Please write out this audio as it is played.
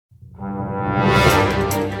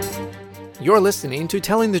You're listening to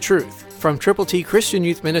Telling the Truth from Triple T Christian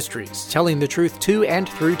Youth Ministries, telling the truth to and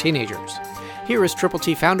through teenagers. Here is Triple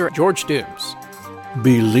T founder George Dooms.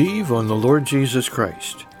 Believe on the Lord Jesus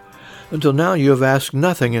Christ. Until now you have asked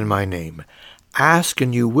nothing in my name. Ask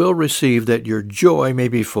and you will receive, that your joy may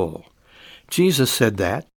be full. Jesus said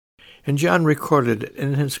that, and John recorded it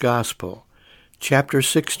in his Gospel, chapter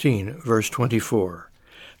 16, verse 24.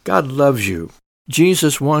 God loves you.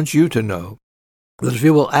 Jesus wants you to know that if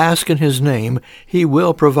you will ask in his name, he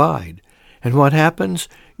will provide. And what happens?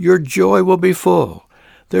 Your joy will be full.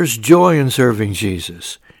 There's joy in serving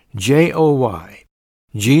Jesus. J-O-Y.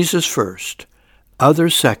 Jesus first,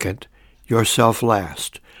 others second, yourself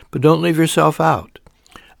last. But don't leave yourself out.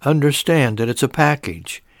 Understand that it's a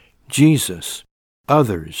package. Jesus,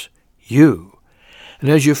 others, you. And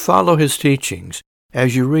as you follow his teachings,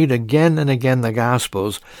 as you read again and again the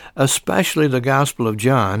Gospels, especially the Gospel of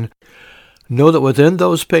John, know that within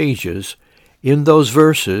those pages, in those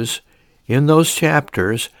verses, in those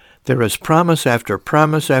chapters, there is promise after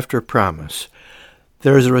promise after promise.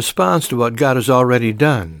 There is a response to what God has already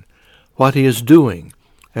done, what he is doing,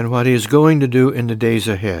 and what he is going to do in the days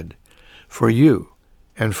ahead, for you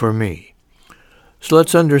and for me. So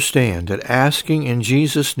let's understand that asking in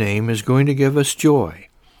Jesus' name is going to give us joy,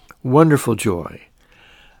 wonderful joy,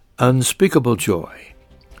 unspeakable joy,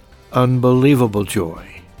 unbelievable joy.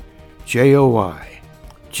 J-O-Y.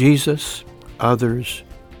 Jesus, others,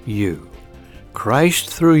 you. Christ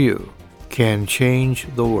through you can change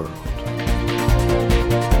the world.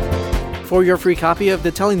 For your free copy of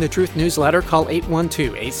the Telling the Truth newsletter, call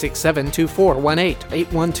 812-867-2418,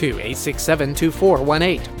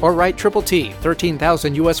 812-867-2418, or write Triple T,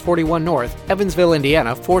 13,000 U.S. 41 North, Evansville,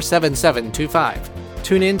 Indiana, 47725.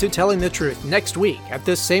 Tune in to Telling the Truth next week at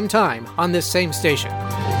this same time on this same station.